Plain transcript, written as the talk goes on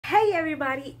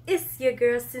everybody, it's your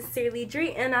girl Sincerely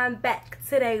DRE, and I'm back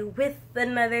today with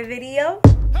another video.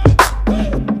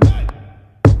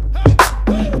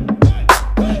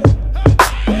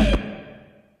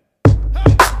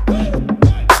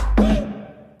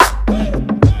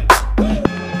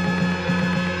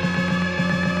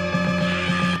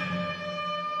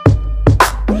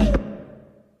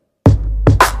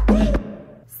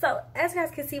 So, as you guys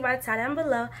can see by the title down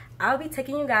below, I'll be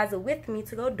taking you guys with me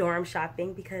to go dorm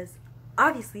shopping because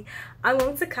obviously I'm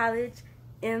going to college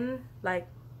in like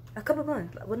a couple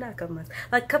months. Well, not a couple months,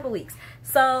 like a couple weeks.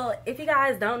 So, if you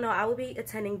guys don't know, I will be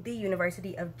attending the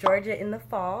University of Georgia in the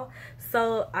fall.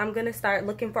 So, I'm going to start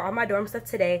looking for all my dorm stuff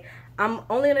today. I'm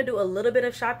only going to do a little bit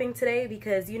of shopping today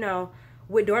because, you know,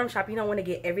 with dorm shopping, you don't want to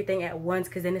get everything at once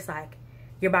because then it's like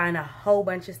you're buying a whole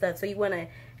bunch of stuff. So, you want to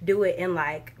do it in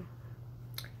like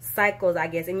cycles, I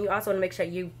guess, and you also want to make sure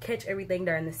you catch everything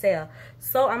during the sale.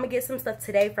 So I'm gonna get some stuff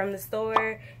today from the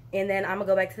store, and then I'm gonna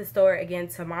go back to the store again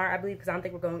tomorrow, I believe, because I don't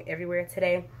think we're going everywhere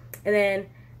today. And then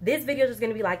this video is just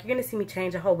gonna be like, you're gonna see me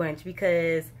change a whole bunch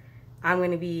because I'm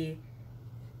gonna be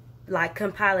like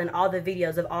compiling all the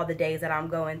videos of all the days that I'm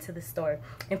going to the store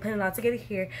and putting it all together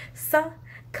here. So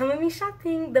come with me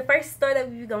shopping. The first store that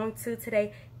we'll be going to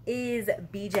today is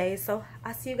BJ's, so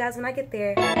I'll see you guys when I get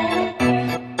there.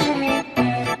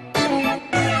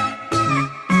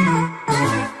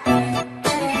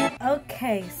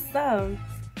 Okay, so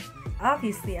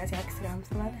obviously, as y'all can see, I'm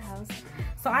still at the house.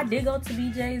 So I did go to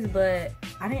BJ's, but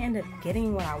I didn't end up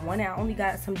getting what I wanted. I only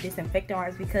got some disinfectant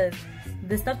wipes because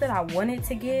the stuff that I wanted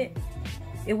to get,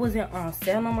 it wasn't on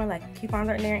sale no more. Like, coupons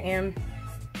aren't there, and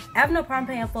I have no problem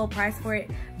paying full price for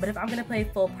it. But if I'm gonna pay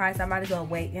full price, I might as well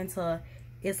wait until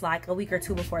it's like a week or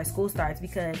two before school starts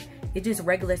because it's just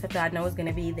regular stuff that I know is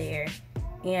gonna be there.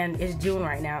 And it's June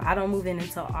right now. I don't move in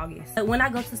until August. But when I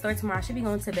go to the store tomorrow, I should be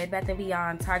going to Bed Bath &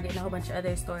 Beyond, Target, and a whole bunch of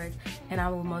other stores, and I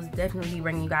will most definitely be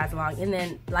bringing you guys along. And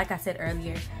then, like I said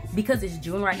earlier, because it's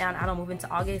June right now and I don't move into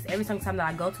August, every single time that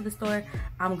I go to the store,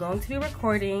 I'm going to be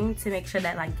recording to make sure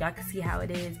that like y'all can see how it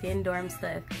is, getting dorm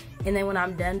stuff. And then when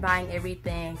I'm done buying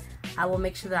everything, I will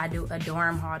make sure that I do a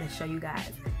dorm haul to show you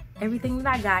guys everything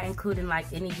that I got, including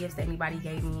like any gifts that anybody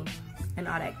gave me and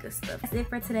all that good stuff. That's it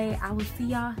for today. I will see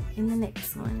y'all in the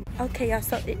next one. Okay, y'all,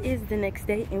 so it is the next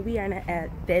day and we are now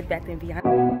at Bed Bath & Beyond.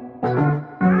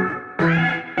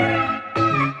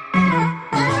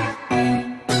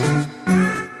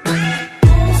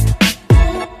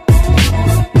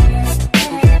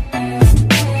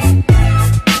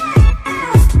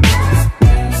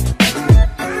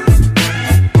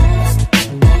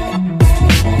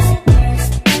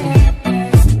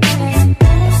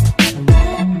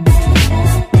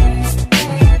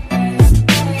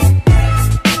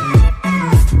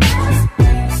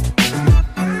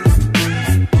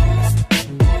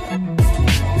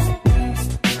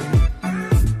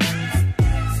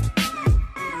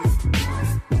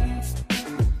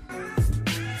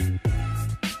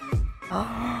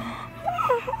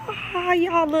 Oh,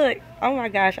 y'all look. Oh my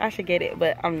gosh, I should get it,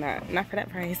 but I'm not for that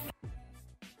price.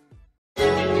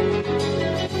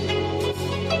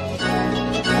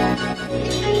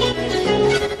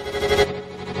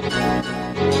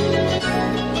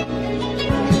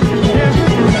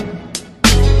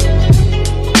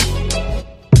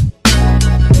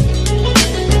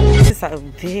 It's so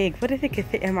big. What if it could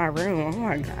fit in my room? Oh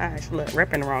my gosh, look,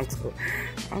 repping the wrong school.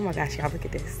 Oh my gosh, y'all, look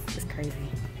at this. It's crazy.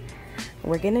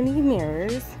 We're gonna need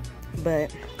mirrors,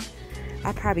 but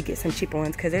I'll probably get some cheaper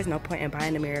ones because there's no point in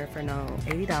buying a mirror for no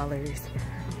 $80.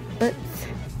 But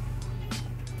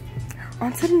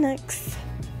on to the next.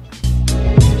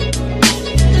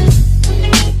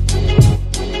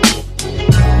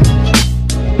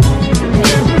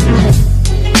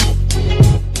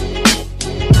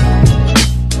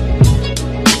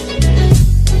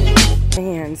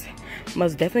 And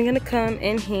most definitely gonna come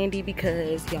in handy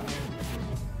because y'all,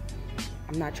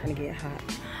 I'm not trying to get hot,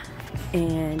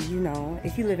 and you know,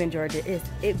 if you live in Georgia,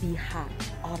 it be hot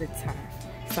all the time.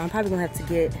 So I'm probably gonna have to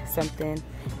get something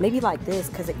maybe like this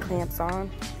because it clamps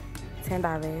on. $10.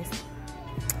 I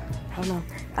don't know.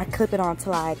 I clip it onto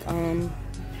like what's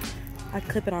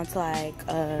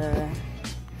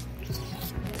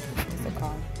it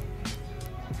called?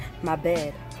 My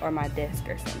bed or my desk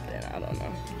or something. I don't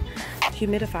know.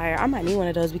 Humidifier. I might need one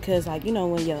of those because, like, you know,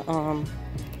 when your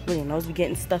nose be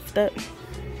getting stuffed up.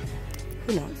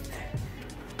 Who knows?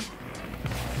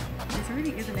 This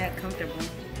really isn't that comfortable.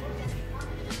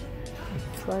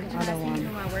 Plug the other one. Do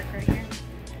my work right here?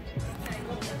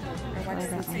 Or watch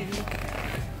some TV?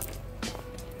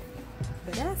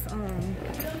 But that's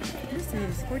this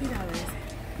is $40.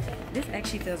 This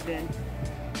actually feels good.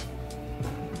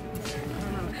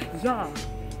 y'all.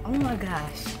 Oh my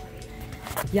gosh.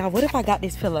 Y'all, what if I got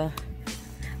this pillow?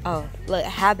 Oh, look,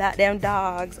 how about them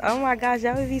dogs? Oh my gosh,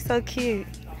 that would be so cute.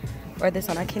 Or this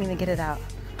one, I can't even get it out.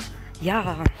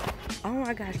 Y'all, oh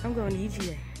my gosh, I'm going to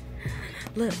UGA.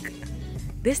 Look,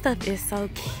 this stuff is so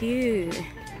cute.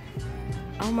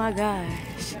 Oh my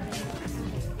gosh.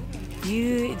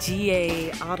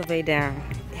 UGA all the way down.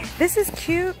 This is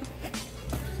cute.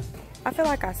 I feel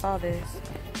like I saw this.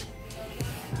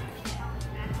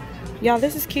 Y'all,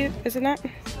 this is cute, isn't it?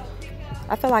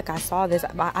 I feel like I saw this.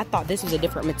 I thought this was a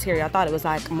different material. I thought it was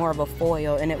like more of a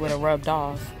foil and it would have rubbed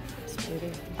off.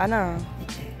 I know.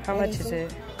 How much is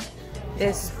it?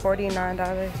 It's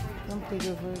 $49.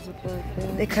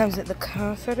 It comes with the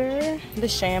comforter, the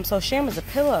sham. So sham is a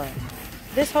pillow.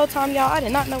 This whole time, y'all, I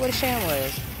did not know what a sham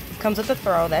was. Comes with the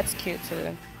throw. That's cute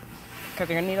too. Because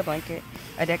you're gonna need a blanket,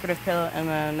 a decorative pillow, and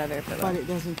another pillow. But it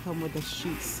doesn't come with the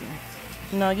sheets.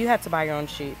 No, you have to buy your own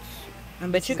sheets.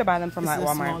 But you could buy them from like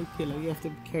Walmart. Small pillow. You have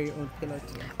to carry your own pillow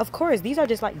too. Of course, these are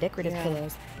just like decorative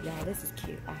pillows. Y'all, this is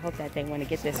cute. I hope that they want to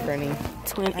get this for me.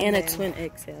 Twin and a twin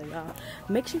XL, y'all.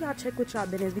 Make sure y'all check what y'all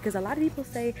bed is because a lot of people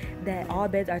say that all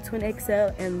beds are twin XL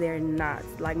and they're not.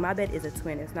 Like my bed is a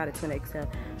twin. It's not a twin XL.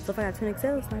 So if I got twin XL,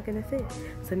 it's not gonna fit.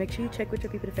 So make sure you check with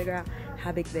your people to figure out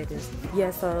how big the bed is. Yeah.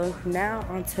 So now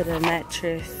onto the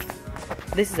mattress.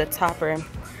 This is a topper.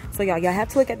 So y'all have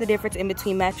to look at the difference in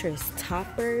between mattress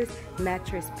toppers,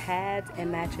 mattress pads, and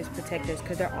mattress protectors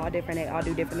because they're all different. They all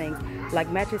do different things.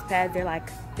 Like mattress pads, they're like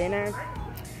thinner.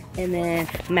 And then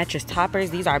mattress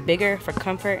toppers, these are bigger for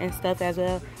comfort and stuff as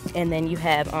well. And then you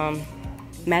have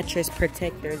mattress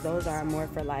protectors. Those are more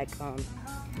for like,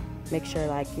 make sure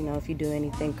like, you know, if you do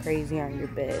anything crazy on your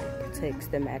bed, it protects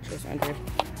the mattress under.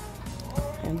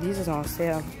 And these is on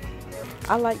sale.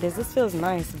 I like this. This feels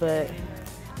nice, but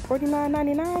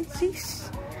 $49.99, sheesh.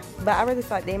 But I really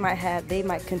thought they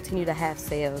might continue to have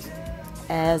sales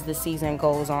as the season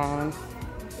goes on.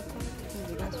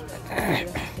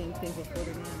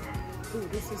 Ooh,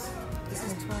 this is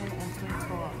twin and twin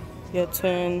tall. Your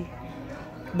twin.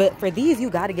 But for these, you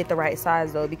got to get the right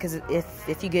size though, because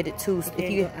if you get it too, if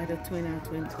you get either twin or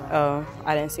twin tall. Oh,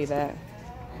 I didn't see that.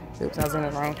 Oops, I was in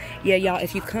it wrong. Yeah, y'all,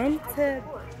 if you come to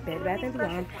Bed Bath &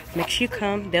 Beyond, make sure you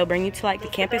come. They'll bring you to like the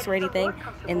campus ready thing,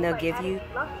 and they'll give you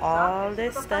all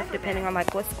this stuff depending on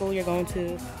like what school you're going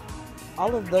to.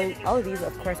 All of these,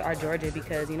 of course, are Georgia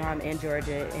because you know I'm in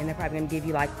Georgia, and they're probably gonna give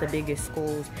you like the biggest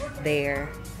schools there,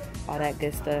 all that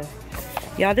good stuff.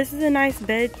 Y'all, this is a nice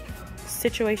bed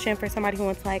situation for somebody who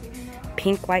wants like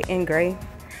pink, white, and gray.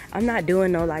 I'm not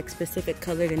doing no like specific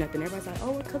colors or nothing. Everybody's like,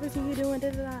 oh, what colors are you doing? Da,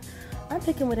 da, da. I'm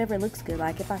picking whatever looks good.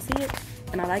 Like if I see it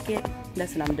and I like it,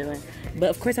 that's what I'm doing. But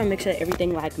of course I'll make sure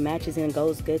everything like matches and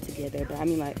goes good together. But I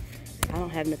mean like, I don't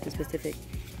have nothing specific.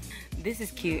 This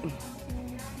is cute.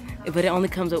 But it only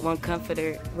comes with one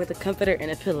comforter, with a comforter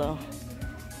and a pillow.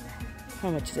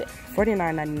 How much is it?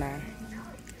 $49.99.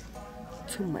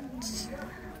 Too much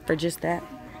for just that.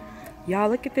 Y'all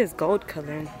look at this gold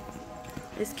color.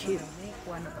 It's cute.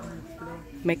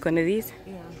 Make one of these?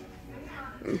 Yeah.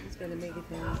 It's gonna make it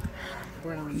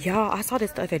brown. Y'all, I saw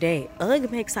this the other day.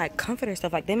 UGG makes like comforter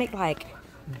stuff. Like they make like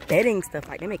bedding stuff.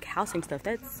 Like they make housing stuff.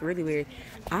 That's really weird.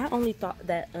 I only thought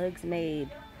that UGGs made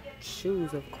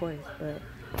shoes, of course. But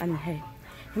I mean, hey.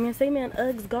 I mean, say man,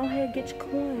 UGGs, go ahead, get your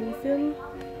coin. You feel me?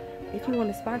 If you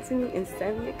want to sponsor me and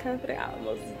send me a comforter, I'll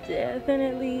most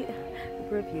definitely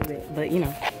review it. But you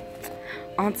know,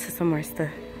 on to some more stuff.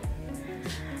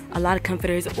 A lot of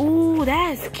comforters. Ooh,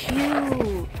 that's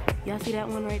cute. Y'all see that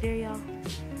one right there, y'all?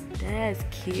 That's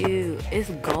cute. It's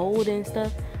gold and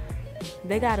stuff.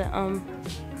 They got a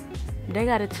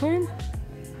twin.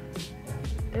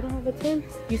 They don't have a twin.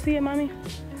 You see it, mommy?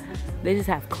 They just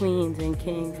have queens and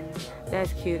kings.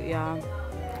 That's cute, y'all.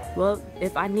 Well,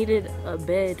 if I needed a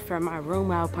bed for my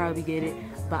room, I'll probably get it.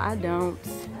 But I don't.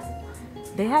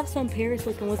 They have some Paris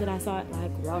looking ones that I saw at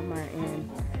like Walmart and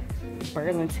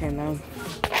Burlington though.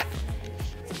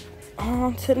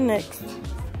 On to the next.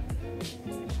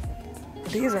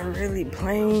 These are really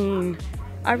plain.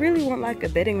 I really want like a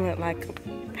bedding with like a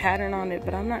pattern on it,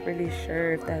 but I'm not really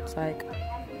sure if that's like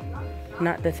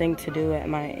not the thing to do at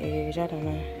my age. I don't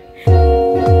know.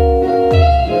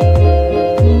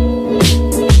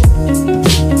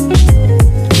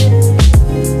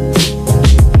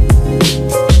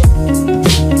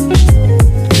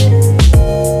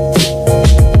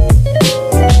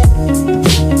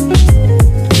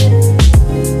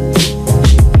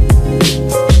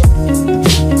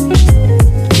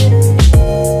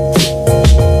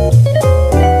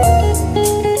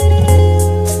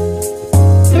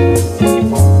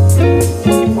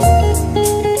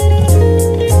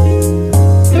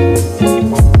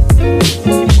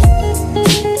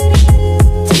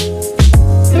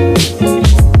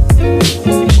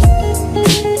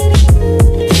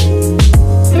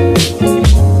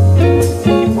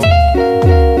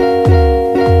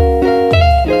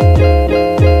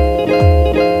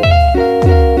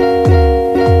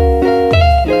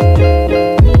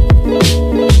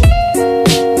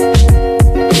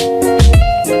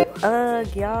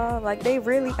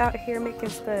 out here making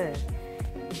stuff.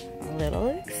 A little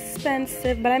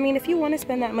expensive, but I mean, if you want to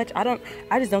spend that much,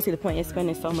 I just don't see the point in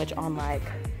spending so much on like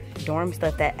dorm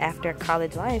stuff that after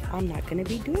college life I'm not gonna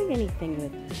be doing anything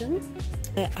with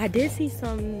it. I did see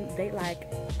some, they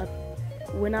like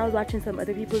when I was watching some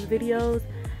other people's videos,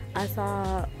 I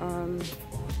saw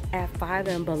at 5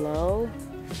 and Below,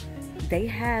 they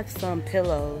have some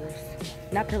pillows,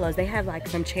 not pillows, they have like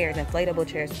some chairs, inflatable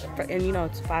chairs, and you know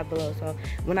it's 5 Below, so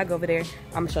when I go over there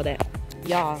I'm gonna show that.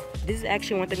 Y'all, this is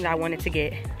actually one thing that I wanted to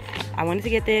get. I wanted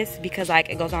to get this because like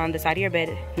it goes on the side of your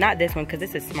bed, not this one because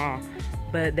this is small,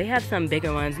 but they have some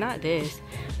bigger ones, not this,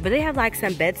 but they have like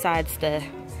some bedside stuff.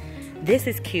 This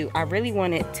is cute. I really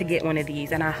wanted to get one of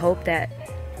these, and I hope that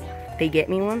they get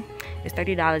me one. It's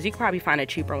 $30. You could probably find a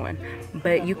cheaper one,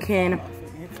 but you can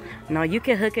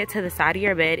hook it to the side of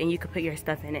your bed and you could put your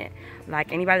stuff in it.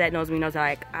 Like anybody that knows me knows that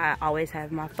like I always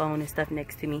have my phone and stuff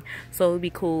next to me, so it would be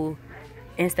cool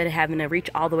instead of having to reach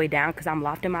all the way down, because I'm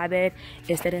loft in my bed,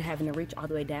 instead of having to reach all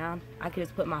the way down, I could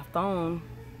just put my phone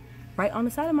right on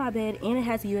the side of my bed, and it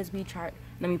has a USB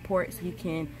port, so you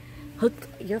can hook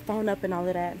your phone up and all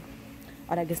that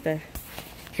good stuff.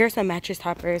 Here's some mattress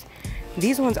toppers.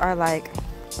 These ones are like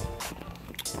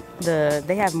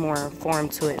they have more form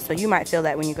to it, so you might feel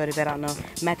that when you go to bed. I don't know.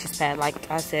 Mattress pad, like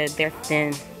I said, they're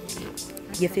thin.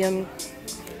 You feel me?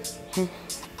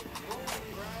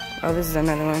 Oh, this is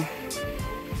another one.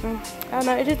 I don't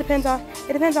know. It just depends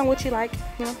on what you like,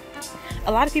 you know.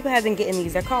 A lot of people have been getting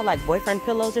these. They're called like boyfriend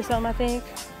pillows or something, I think.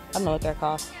 I don't know what they're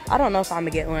called. I don't know if I'm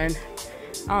gonna get one.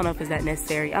 I don't know if it's that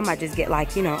necessary. I might just get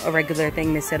like, you know, a regular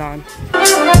thing to sit on.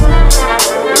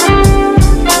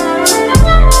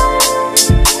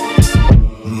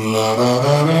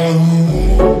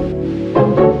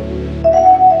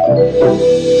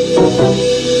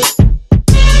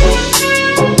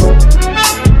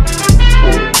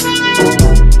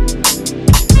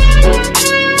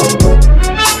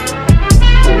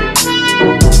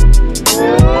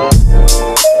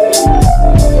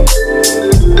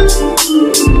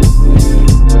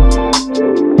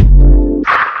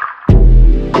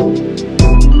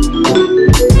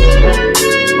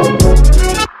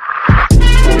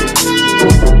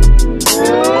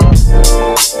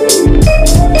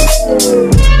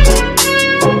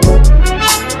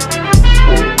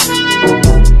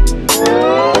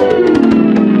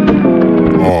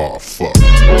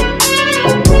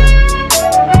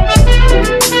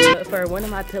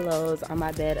 Pillows on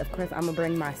my bed, of course I'm gonna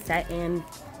bring my satin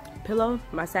pillow,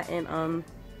 my satin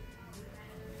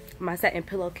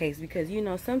pillowcase, because you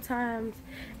know sometimes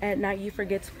at night you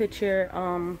forget to put your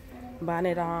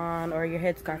bonnet on or your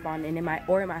headscarf on, and it might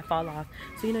fall off,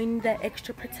 so you know you need that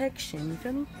extra protection, you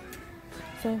feel me?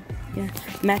 So yeah,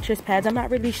 mattress pads, I'm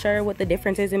not really sure what the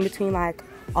difference is in between like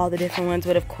all the different ones,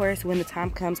 but of course when the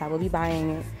time comes I will be buying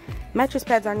it. Mattress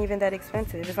pads aren't even that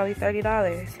expensive, it's only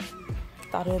 $30.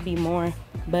 Thought it would be more,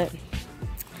 but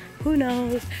who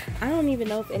knows? I don't even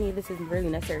know if any of this is really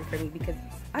necessary for me, because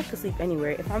I could sleep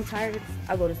anywhere. If I'm tired,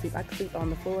 I'll go to sleep. I could sleep on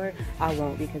the floor. I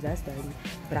won't, because that's dirty,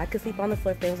 but I could sleep on the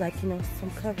floor if there was like, you know, some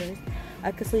covers.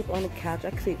 I could sleep on the couch.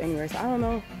 I could sleep anywhere. So I don't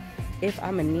know if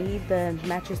I'm gonna need the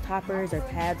mattress toppers or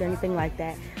pads or anything like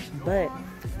that, but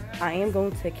I am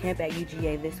going to camp at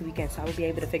UGA this weekend, so I will be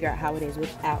able to figure out how it is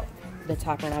without the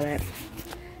topper and all that.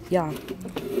 Y'all,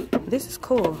 this is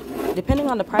cool. Depending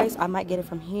on the price, I might get it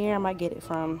from here. I might get it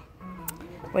from,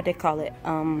 what they call it,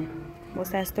 what's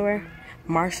that store?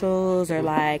 Marshall's, or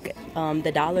like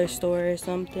the dollar store or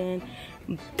something,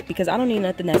 because I don't need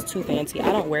nothing that's too fancy.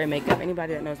 I don't wear makeup.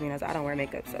 Anybody that knows me knows I don't wear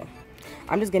makeup, so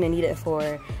I'm just gonna need it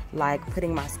for like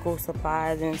putting my school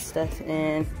supplies and stuff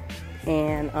in,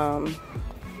 and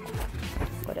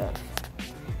what else?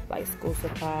 Like school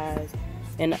supplies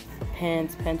and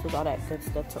pens, pencils, all that good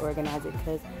stuff to organize it,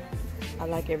 because I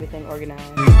like everything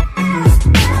organized.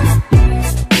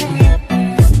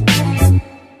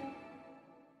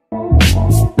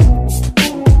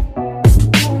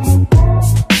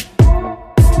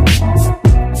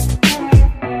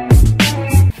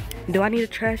 Do I need a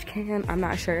trash can? I'm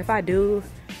not sure. If I do,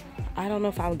 I don't know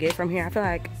if I would get it from here. I feel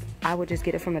like I would just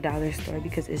get it from the dollar store,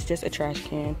 because it's just a trash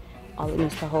can. All it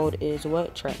needs to hold is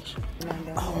what? Trash.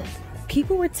 Oh,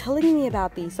 people were telling me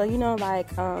about these. So you know, like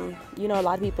you know, a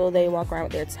lot of people, they walk around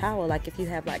with their towel, like if you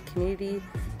have like community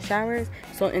showers.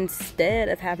 So instead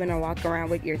of having to walk around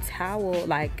with your towel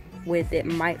like with it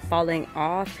might falling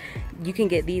off, you can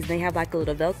get these. They have like a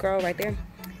little Velcro right there,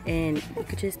 and you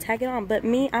could just tag it on. But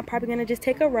me, I'm probably gonna just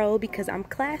take a roll because I'm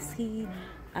classy.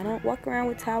 I don't walk around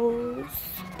with towels,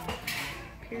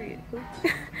 period.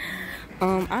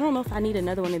 I don't know if I need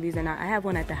another one of these or not. I have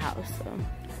one at the house, so,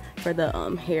 for the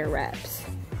hair wraps.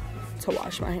 to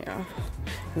wash my hair.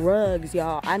 Rugs,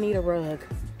 y'all. I need a rug.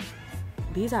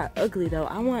 These are ugly though.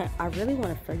 I really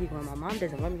want a fuzzy one. My mom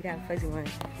doesn't want me to have a fuzzy one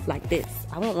like this.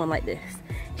 I want one like this.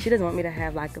 She doesn't want me to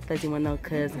have like a fuzzy one though,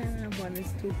 cause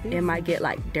it might get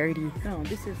like dirty. No,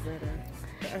 this is better.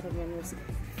 The other one was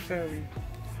furry.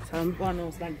 One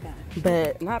was like that.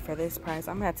 But not for this price.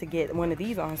 I'm gonna have to get one of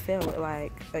these on sale with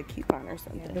like a coupon or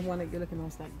something. Yeah, the one that you're looking at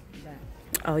is like that.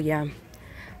 Oh yeah.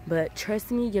 But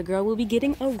trust me, your girl will be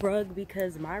getting a rug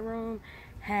because my room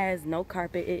has no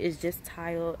carpet. It is just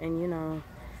tile, and you know,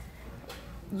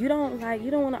 you don't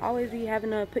want to always be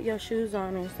having to put your shoes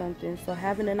on or something. So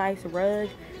having a nice rug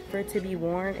for it to be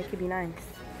worn, it could be nice.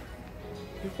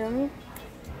 You feel me?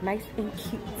 Nice and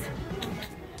cute.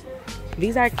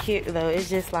 These are cute though. It's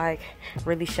just like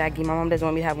really shaggy. My mom doesn't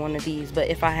want me to have one of these, but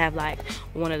if I have like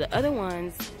one of the other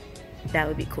ones, that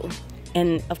would be cool.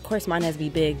 And of course mine has to be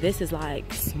big. This is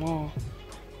like small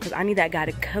because I need that guy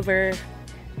to cover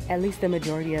at least the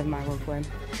majority of my room for.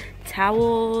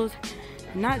 Towels,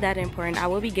 not that important. I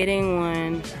will be getting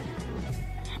one.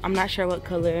 I'm not sure what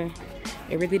color.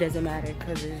 It really doesn't matter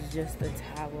because it's just a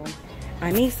towel.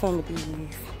 I need some of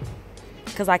these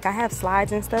because like I have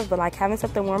slides and stuff, but like having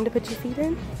something warm to put your feet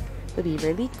in would be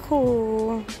really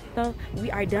cool. So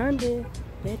we are done with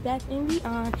Bed Bath &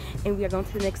 Beyond, and we are going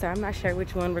to the next store. I'm not sure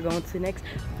which one we're going to next,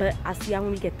 but I'll see y'all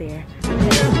when we get there.